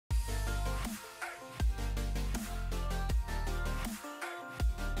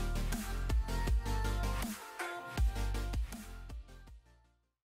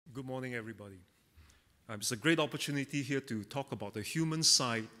Good morning, everybody. It's a great opportunity here to talk about the human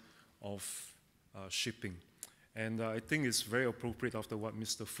side of shipping. And I think it's very appropriate after what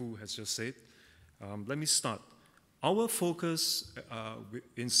Mr. Fu has just said. Let me start. Our focus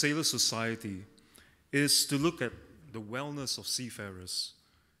in Sailor Society is to look at the wellness of seafarers.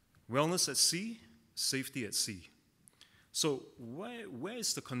 Wellness at sea, safety at sea. So where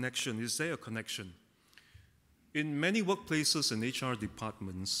is the connection? Is there a connection? In many workplaces and HR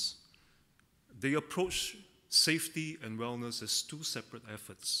departments, they approach safety and wellness as two separate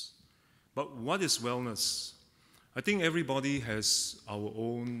efforts. But what is wellness? I think everybody has our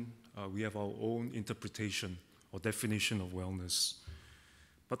own, we have our own interpretation or definition of wellness.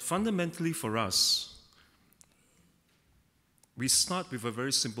 But fundamentally for us, we start with a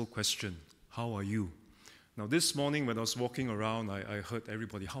very simple question: how are you? Now this morning when I was walking around, I heard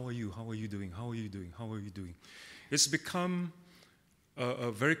everybody, how are you? How are you doing? How are you doing? How are you doing? It's become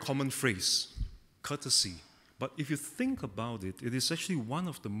a very common phrase, courtesy. But if you think about it, it is actually one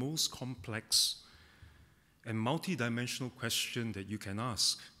of the most complex and multidimensional questions that you can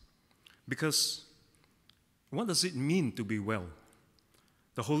ask. Because what does it mean to be well?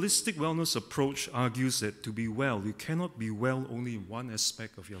 The holistic wellness approach argues that to be well, you cannot be well only in one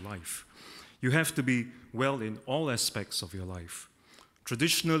aspect of your life. You have to be well in all aspects of your life.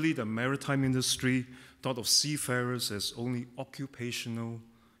 Traditionally, the maritime industry thought of seafarers as only occupational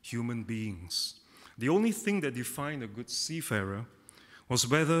human beings. The only thing that defined a good seafarer was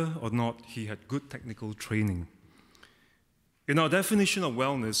whether or not he had good technical training. In our definition of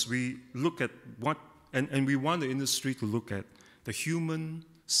wellness, we look at what, and we want the industry to look at the human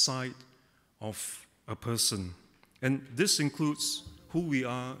side of a person. And this includes who we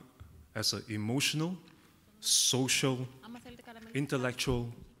are as an emotional, social,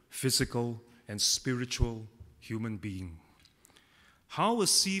 intellectual, physical, and spiritual human being. How a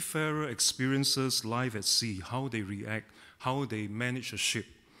seafarer experiences life at sea, how they react, how they manage a ship,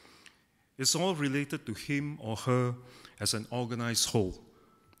 is all related to him or her as an organized whole,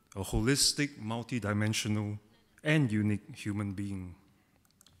 a holistic, multidimensional, and unique human being.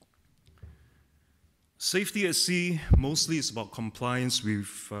 Safety at sea mostly is about compliance with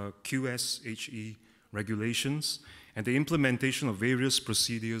QSHE regulations and the implementation of various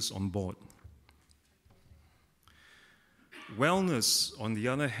procedures on board. Wellness, on the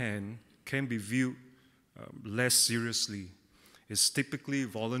other hand, can be viewed less seriously. It's typically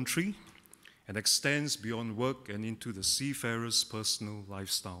voluntary and extends beyond work and into the seafarer's personal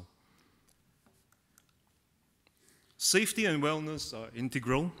lifestyle. Safety and wellness are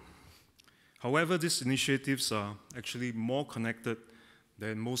integral. However, these initiatives are actually more connected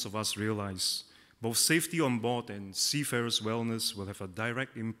than most of us realize. Both safety on board and seafarers' wellness will have a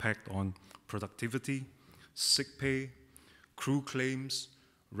direct impact on productivity, sick pay, crew claims,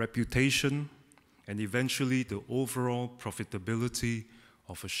 reputation, and eventually the overall profitability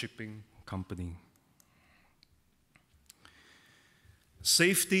of a shipping company.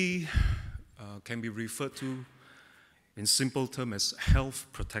 Safety can be referred to in simple terms as health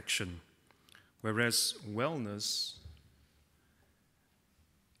protection, whereas wellness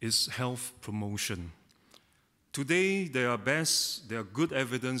is health promotion. Today, there are good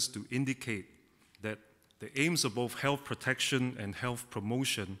evidence to indicate that the aims of both health protection and health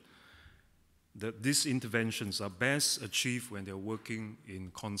promotion, that these interventions are best achieved when they're working in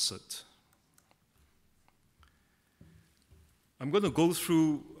concert. I'm going to go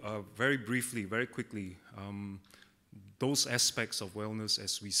through very briefly, very quickly, those aspects of wellness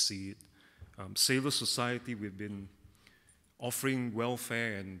as we see it. Sailor Society, we've been offering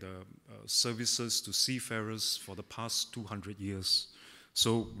welfare and services to seafarers for the past 200 years.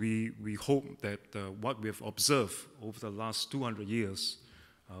 So we hope that what we have observed over the last 200 years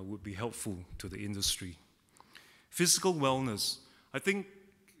would be helpful to the industry. Physical wellness. I think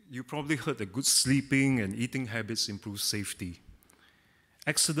you probably heard that good sleeping and eating habits improve safety.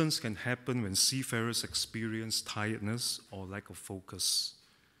 Accidents can happen when seafarers experience tiredness or lack of focus.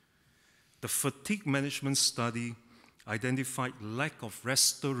 The fatigue management study identified lack of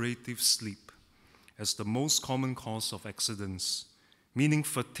restorative sleep as the most common cause of accidents, meaning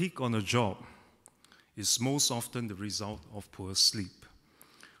fatigue on a job is most often the result of poor sleep.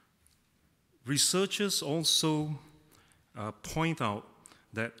 Researchers also point out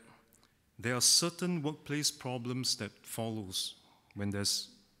that there are certain workplace problems that follows when there's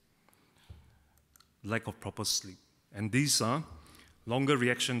lack of proper sleep. And these are longer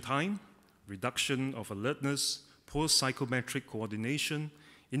reaction time, reduction of alertness, poor psychometric coordination,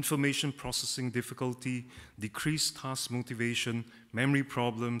 information processing difficulty, decreased task motivation, memory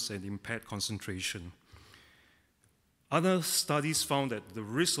problems, and impaired concentration. Other studies found that the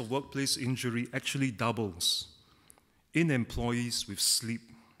risk of workplace injury actually doubles in employees with sleep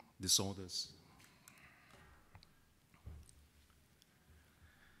disorders.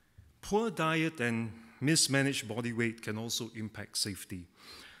 Poor diet and mismanaged body weight can also impact safety.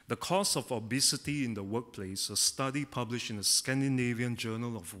 The cause of obesity in the workplace, a study published in the Scandinavian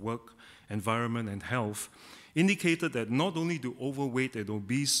Journal of Work, Environment and Health, indicated that not only do overweight and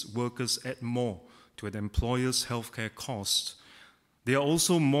obese workers add more to an employer's healthcare costs, they are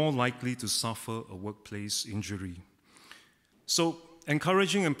also more likely to suffer a workplace injury. So,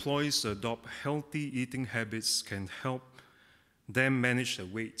 encouraging employees to adopt healthy eating habits can help them manage their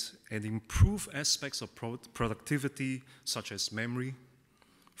weight and improve aspects of productivity such as memory,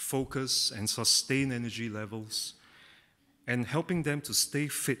 focus, and sustained energy levels, and helping them to stay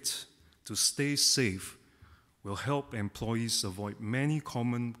fit, to stay safe, will help employees avoid many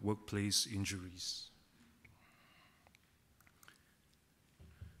common workplace injuries.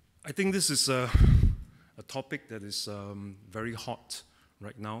 I think this is a topic that is very hot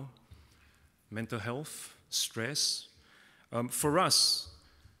right now. Mental health, stress. For us,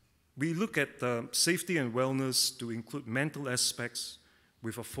 we look at safety and wellness to include mental aspects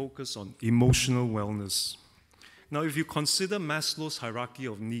with a focus on emotional wellness. Now, if you consider Maslow's hierarchy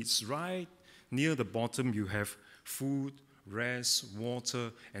of needs, right near the bottom you have food, rest,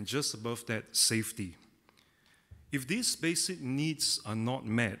 water, and just above that, safety. If these basic needs are not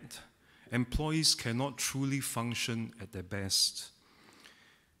met, employees cannot truly function at their best.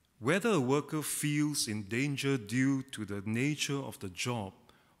 Whether a worker feels in danger due to the nature of the job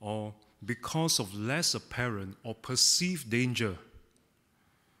or because of less apparent or perceived danger,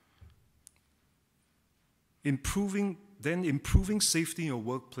 improving safety in your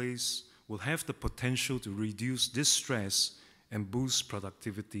workplace will have the potential to reduce distress and boost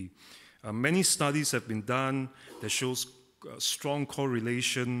productivity. Many studies have been done that shows strong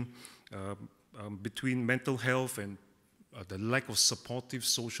correlation between mental health and the lack of supportive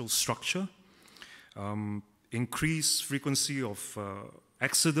social structure, increased frequency of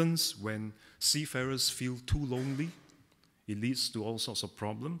accidents when seafarers feel too lonely. It leads to all sorts of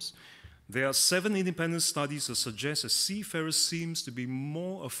problems. There are 7 independent studies that suggest that seafarers seems to be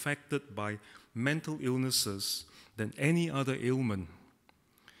more affected by mental illnesses than any other ailment,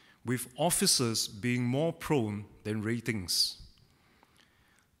 with officers being more prone than ratings.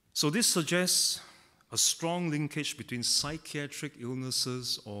 So this suggests a strong linkage between psychiatric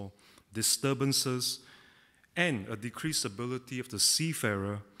illnesses or disturbances and a decreased ability of the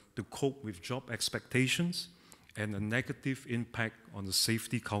seafarer to cope with job expectations and a negative impact on the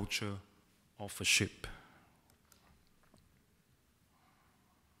safety culture of a ship.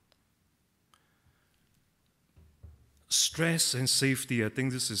 Stress and safety, I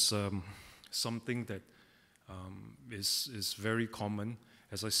think this is something that is very common.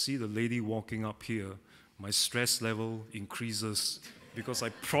 As I see the lady walking up here, my stress level increases because I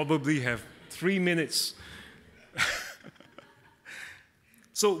probably have 3 minutes.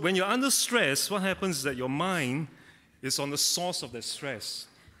 So when you're under stress, what happens is that your mind is on the source of that stress.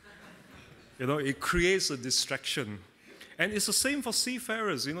 You know, it creates a distraction. And it's the same for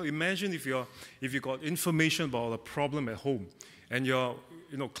seafarers. You know, imagine if you got information about a problem at home and you're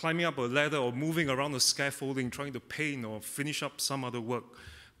climbing up a ladder or moving around the scaffolding trying to paint or finish up some other work.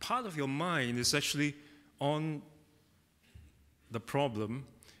 Part of your mind is actually on the problem,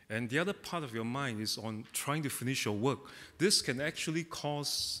 and the other part of your mind is on trying to finish your work. This can actually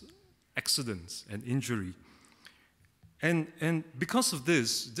cause accidents and injury. And because of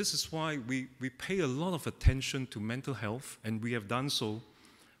this is why we pay a lot of attention to mental health, and we have done so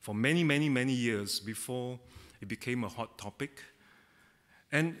for many, many, many years before it became a hot topic.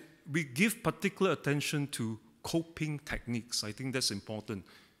 And we give particular attention to coping techniques. I think that's important.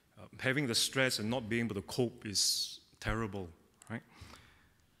 Having the stress and not being able to cope is terrible, right?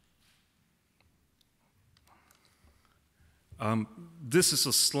 This is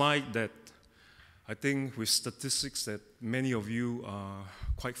a slide that I think with statistics that many of you are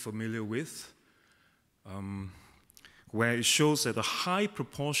quite familiar with, where it shows that a high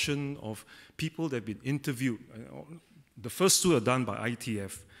proportion of people that have been interviewed, the first 2 are done by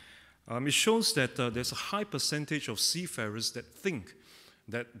ITF, it shows that there's a high percentage of seafarers that think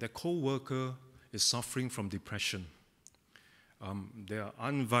that their co-worker is suffering from depression. There are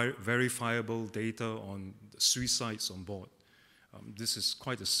unverifiable data on suicides on board. This is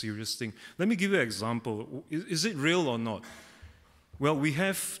quite a serious thing. Let me give you an example. Is it real or not? Well, we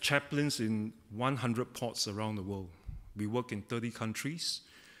have chaplains in 100 ports around the world. We work in 30 countries.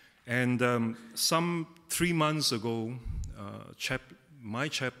 And some 3 months ago, my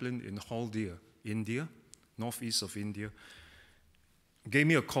chaplain in Haldia, India, northeast of India, gave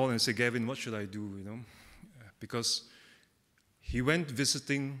me a call and said, Gavin, what should I do, because he went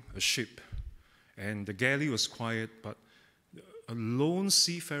visiting a ship, and the galley was quiet, but a lone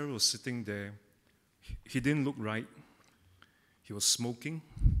seafarer was sitting there. He didn't look right. He was smoking.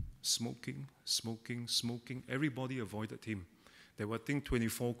 Everybody avoided him. There were, I think,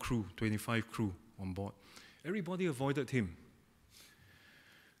 25 crew on board. Everybody avoided him.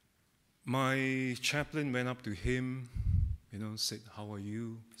 My chaplain went up to him, said, how are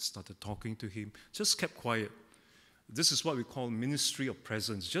you? Started talking to him. Just kept quiet. This is what we call ministry of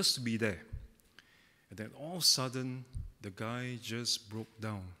presence, just to be there. And then all of a sudden, the guy just broke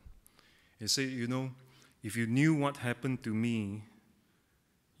down. He said, if you knew what happened to me,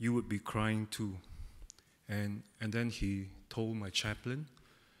 you would be crying too. And then he told my chaplain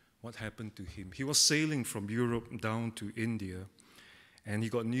what happened to him. He was sailing from Europe down to India, and he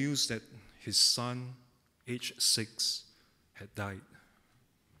got news that his son, aged 6, had died.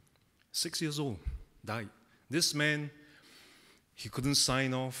 6 years old, died. This man, he couldn't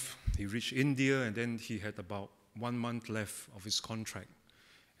sign off. He reached India, and then he had about 1 month left of his contract.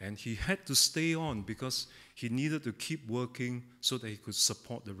 And he had to stay on because he needed to keep working so that he could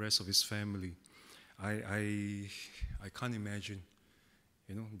support the rest of his family. I can't imagine,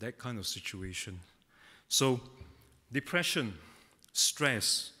 that kind of situation. So depression,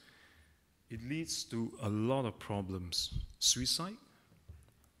 stress, it leads to a lot of problems. Suicide,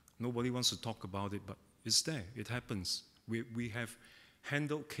 nobody wants to talk about it, but it's there, it happens. We have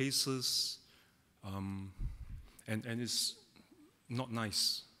handled cases, and it's not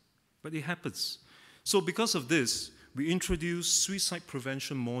nice, but it happens. So because of this, we introduce suicide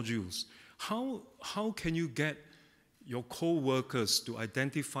prevention modules. How can you get your co-workers to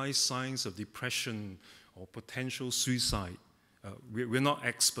identify signs of depression or potential suicide? We're not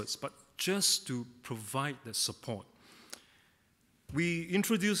experts, but just to provide that support. We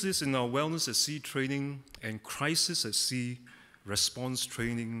introduce this in our Wellness at Sea training and Crisis at Sea response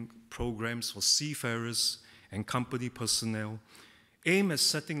training programs for seafarers and company personnel, aimed at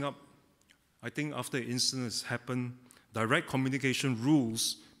setting up, I think after incidents happen, direct communication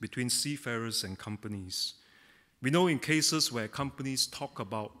rules between seafarers and companies. We know in cases where companies talk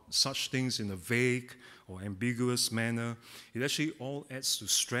about such things in a vague or ambiguous manner, it actually all adds to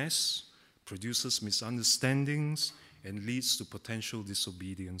stress, produces misunderstandings, and leads to potential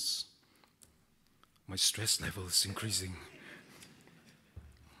disobedience. My stress level is increasing.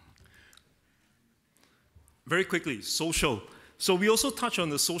 Very quickly, social. So we also touch on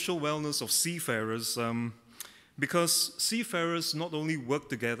the social wellness of seafarers, because seafarers not only work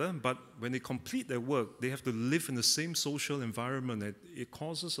together, but when they complete their work, they have to live in the same social environment. It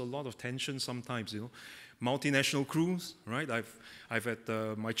causes a lot of tension sometimes, Multinational crews, right? I've had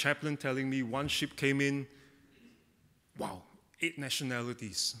my chaplain telling me one ship came in, wow, 8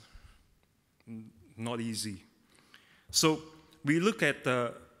 nationalities. Not easy. So we look at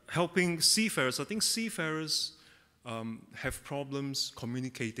helping seafarers. I think seafarers have problems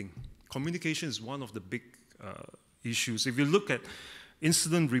communicating. Communication is one of the big issues. If you look at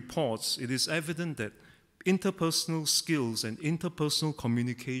incident reports, it is evident that interpersonal skills and interpersonal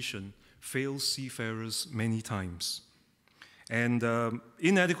communication fail seafarers many times. And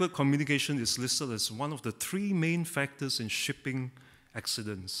inadequate communication is listed as one of the 3 main factors in shipping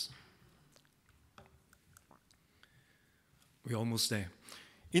accidents. We're almost there.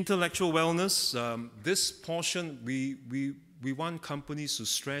 Intellectual wellness, this portion, we want companies to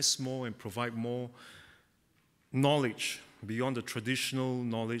stress more and provide more knowledge beyond the traditional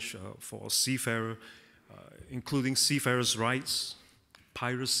knowledge for a seafarer, including seafarers' rights,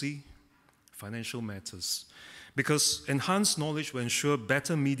 piracy, financial matters. Because enhanced knowledge will ensure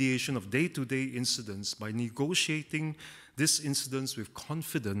better mediation of day-to-day incidents by negotiating these incidents with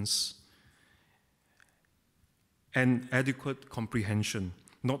confidence and adequate comprehension.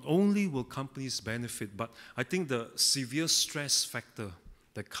 Not only will companies benefit, but I think the severe stress factor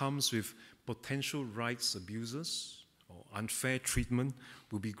that comes with potential rights abuses or unfair treatment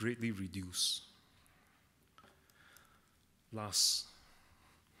will be greatly reduced. Last,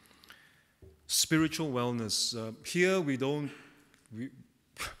 spiritual wellness. Here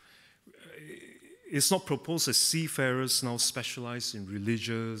it's not proposed that seafarers now specialize in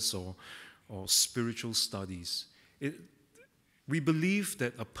religious or spiritual studies. We believe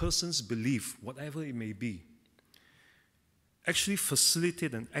that a person's belief, whatever it may be, actually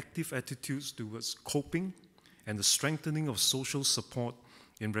facilitate an active attitude towards coping and the strengthening of social support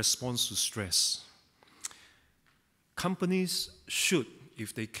in response to stress. Companies should,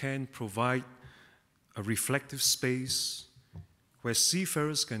 if they can, provide a reflective space where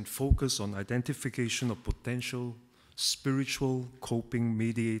seafarers can focus on identification of potential spiritual coping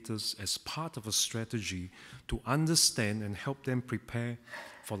mediators as part of a strategy to understand and help them prepare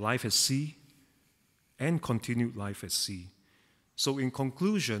for life at sea and continued life at sea. So in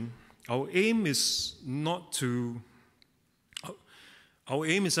conclusion, our aim is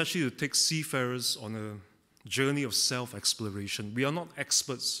actually to take seafarers on a journey of self-exploration. We are not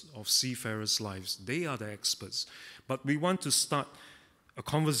experts of seafarers' lives. They are the experts. But we want to start a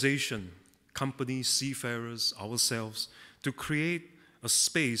conversation, companies, seafarers, ourselves, to create a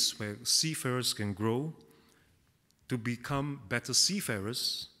space where seafarers can grow to become better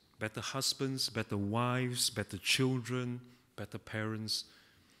seafarers, better husbands, better wives, better children, better parents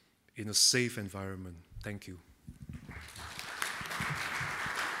in a safe environment. Thank you.